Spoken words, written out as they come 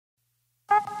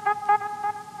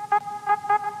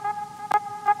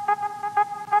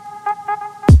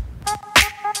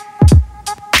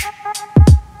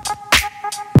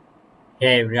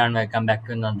Hey everyone, welcome back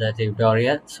to another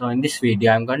tutorial. So in this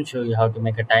video, I'm going to show you how to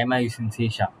make a timer using C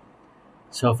Sharp.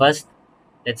 So first,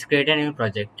 let's create a new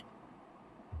project.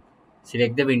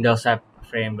 Select the Windows app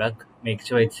framework, make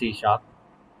sure it's C Sharp,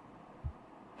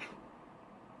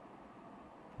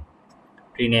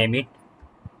 rename it.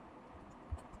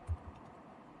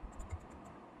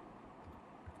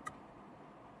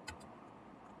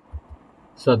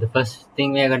 So the first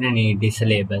thing we're going to need is a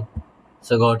label.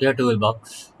 So go to your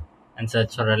toolbox and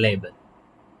search for a label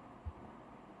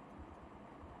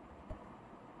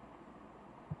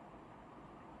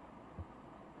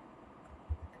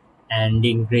and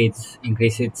increase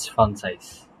its font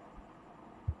size.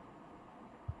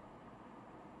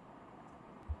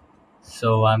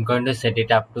 So I'm going to set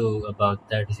it up to about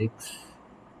 36.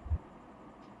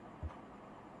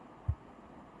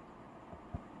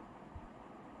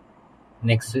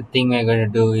 Next thing we're going to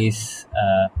do is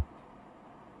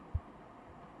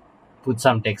put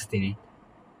some text in it.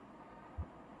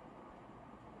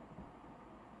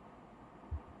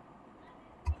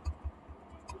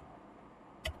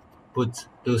 Put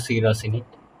two zeros in it.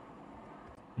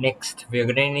 Next, we're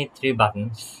going to need three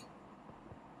buttons.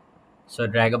 So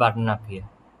drag a button up here.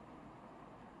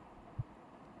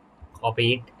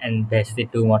 Copy it and paste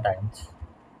it two more times.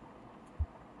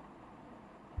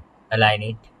 Align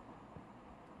it.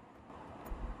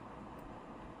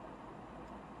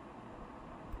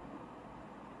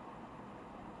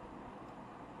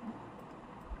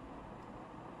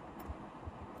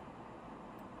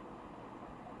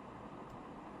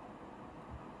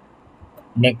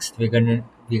 Next, we're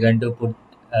going to put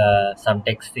some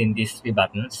text in these three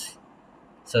buttons.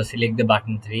 So select the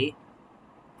button 3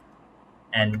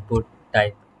 and put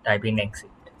type in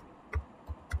exit,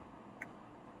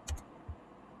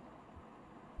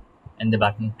 and the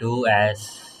button 2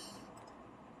 as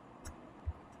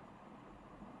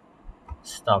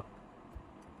stop,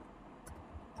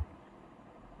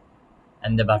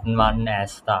 and the button 1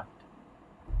 as start.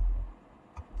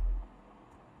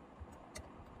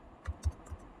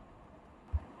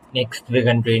 Next, we're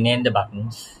going to rename the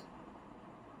buttons.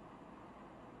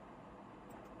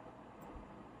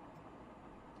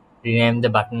 Rename the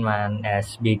button 1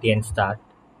 as BTN start,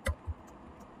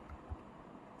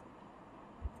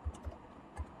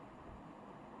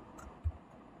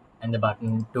 and the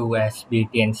button 2 as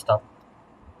BTN stop.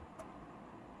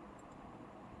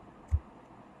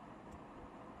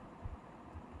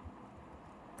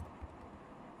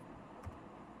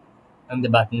 And the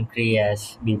button 3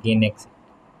 as BTN exit.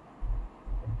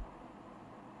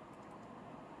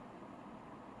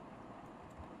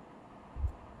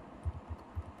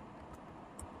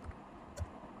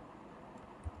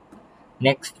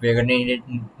 Next, we're going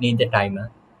to need the timer.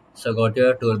 So go to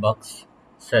your toolbox,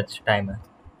 search timer,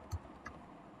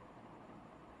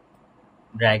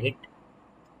 drag it,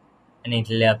 and it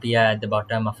will appear at the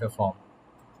bottom of your form.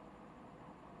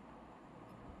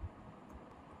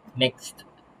 Next,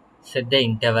 set the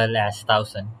interval as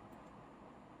 1000.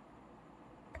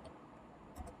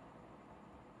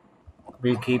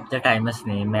 We'll keep the timer's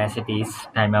name as it is,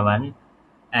 timer 1,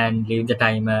 and leave the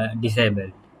timer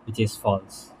disabled, which is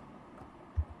false.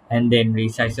 And then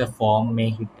resize your form,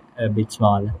 make it a bit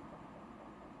smaller.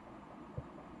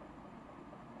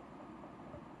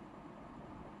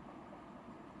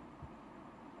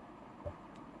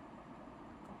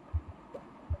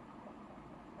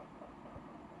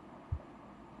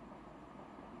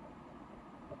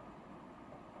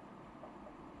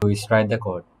 We write the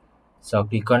code. So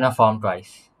click on a form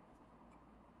twice.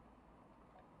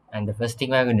 And the first thing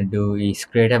we're going to do is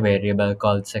create a variable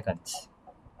called seconds.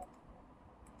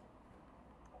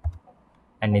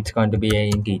 And it's going to be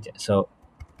an integer. So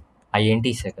int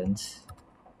seconds.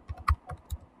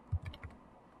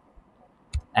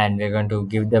 And we're going to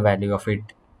give the value of it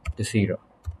to 0.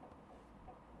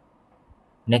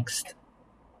 Next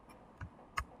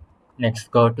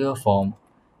go to your form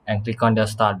and click on the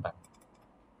start button.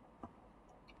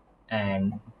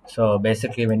 And so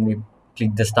basically when we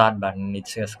click the start button,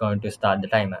 it's just going to start the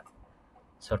timer.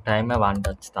 So timer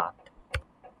 1.start.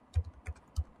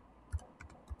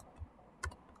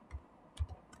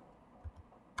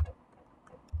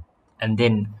 And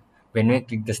then when we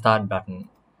click the start button,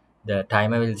 the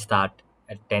timer will start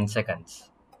at 10 seconds.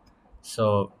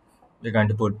 So we're going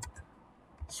to put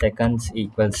seconds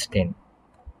equals 10.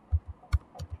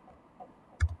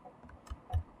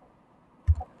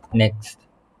 Next,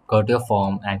 go to your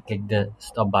form and click the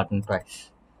stop button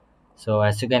twice. So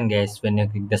as you can guess, when you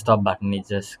click the stop button, it's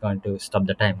just going to stop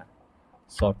the timer.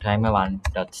 So timer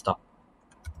 1.stop.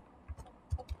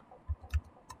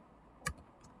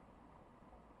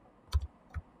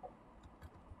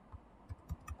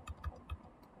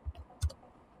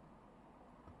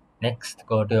 Next,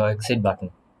 go to your exit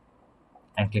button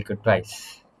and click it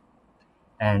twice.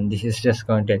 And this is just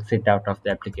going to exit out of the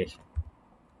application.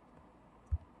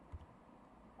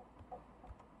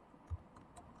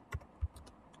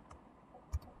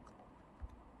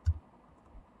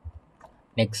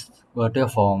 Next, go to your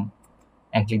form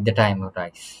and click the timer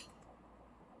twice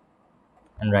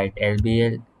and write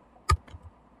LBL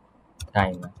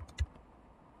timer.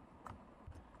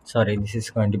 Sorry, this is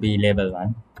going to be label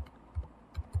 1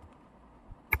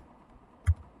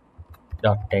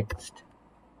 dot text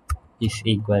is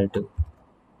equal to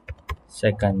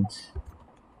seconds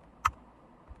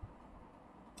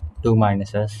 2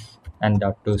 minuses and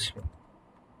dot to string.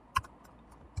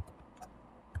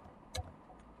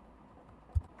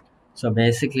 So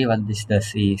basically what this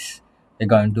does is we're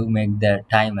going to make the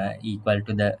timer equal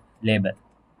to the label.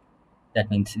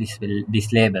 That means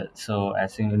this label. So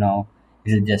as you know,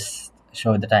 it will just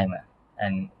show the timer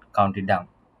and count it down.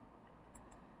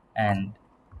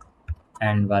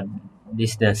 And what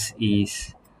this does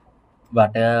is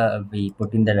whatever we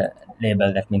put in the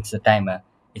label, that means the timer,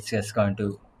 it's just going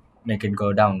to make it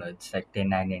go downwards like 10,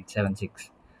 9, 8, 7, 6.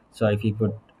 So if you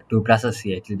put two pluses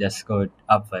here, it will just go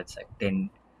upwards like 10,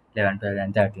 11, 12,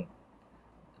 and 13.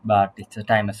 But it's a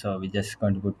timer, so we're just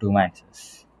going to put two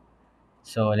minuses.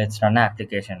 So let's run the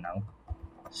application now.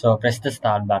 So press the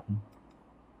start button.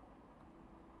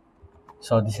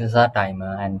 So this is our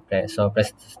timer, and press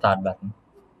the start button.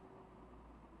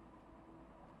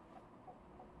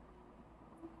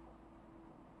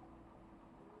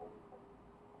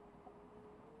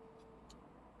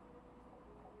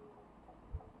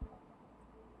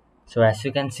 So as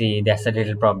you can see, there's a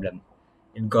little problem.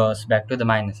 It goes back to the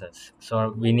minuses. So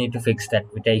we need to fix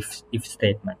that with a if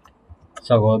statement.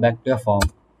 So go back to your form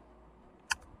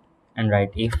and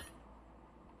write if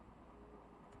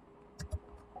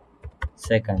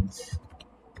seconds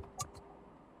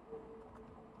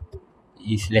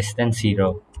is less than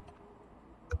 0,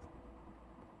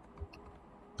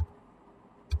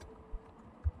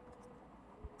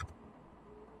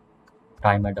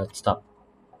 timer.stop.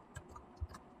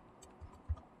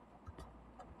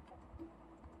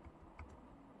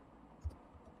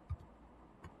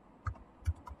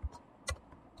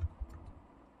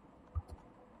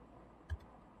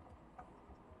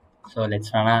 So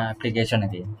let's run our application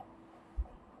again.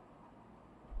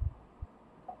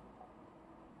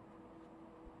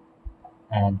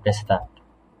 And press start.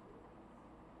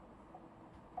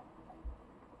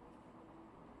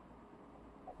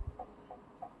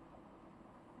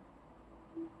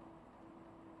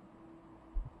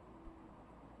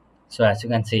 So as you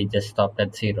can see, it just stopped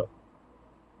at 0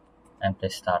 and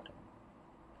press start.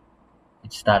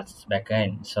 It starts back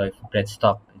again. So if you press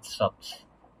stop, it stops.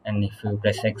 And if you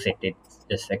press exit, it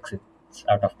just exits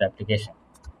out of the application.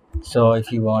 So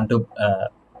if you want to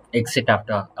exit out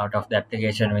of the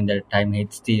application when the time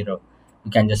hits 0,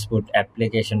 you can just put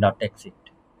application.exit,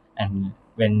 and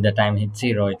when the time hits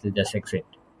 0, it will just exit.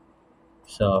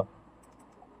 So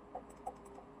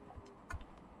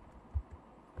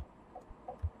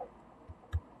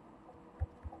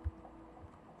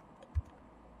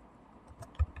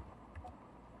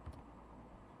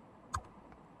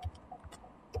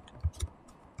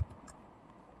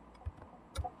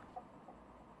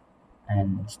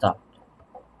and stop.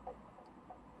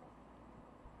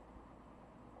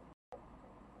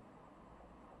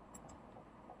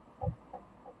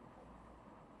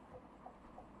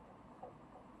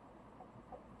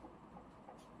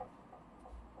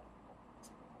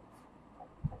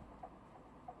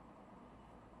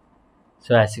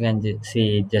 So as you can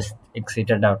see, it just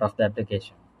exited out of the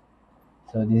application.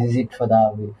 So this is it for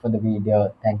the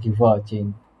video. Thank you for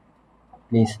watching.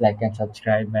 Please like and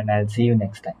subscribe, and I'll see you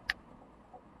next time.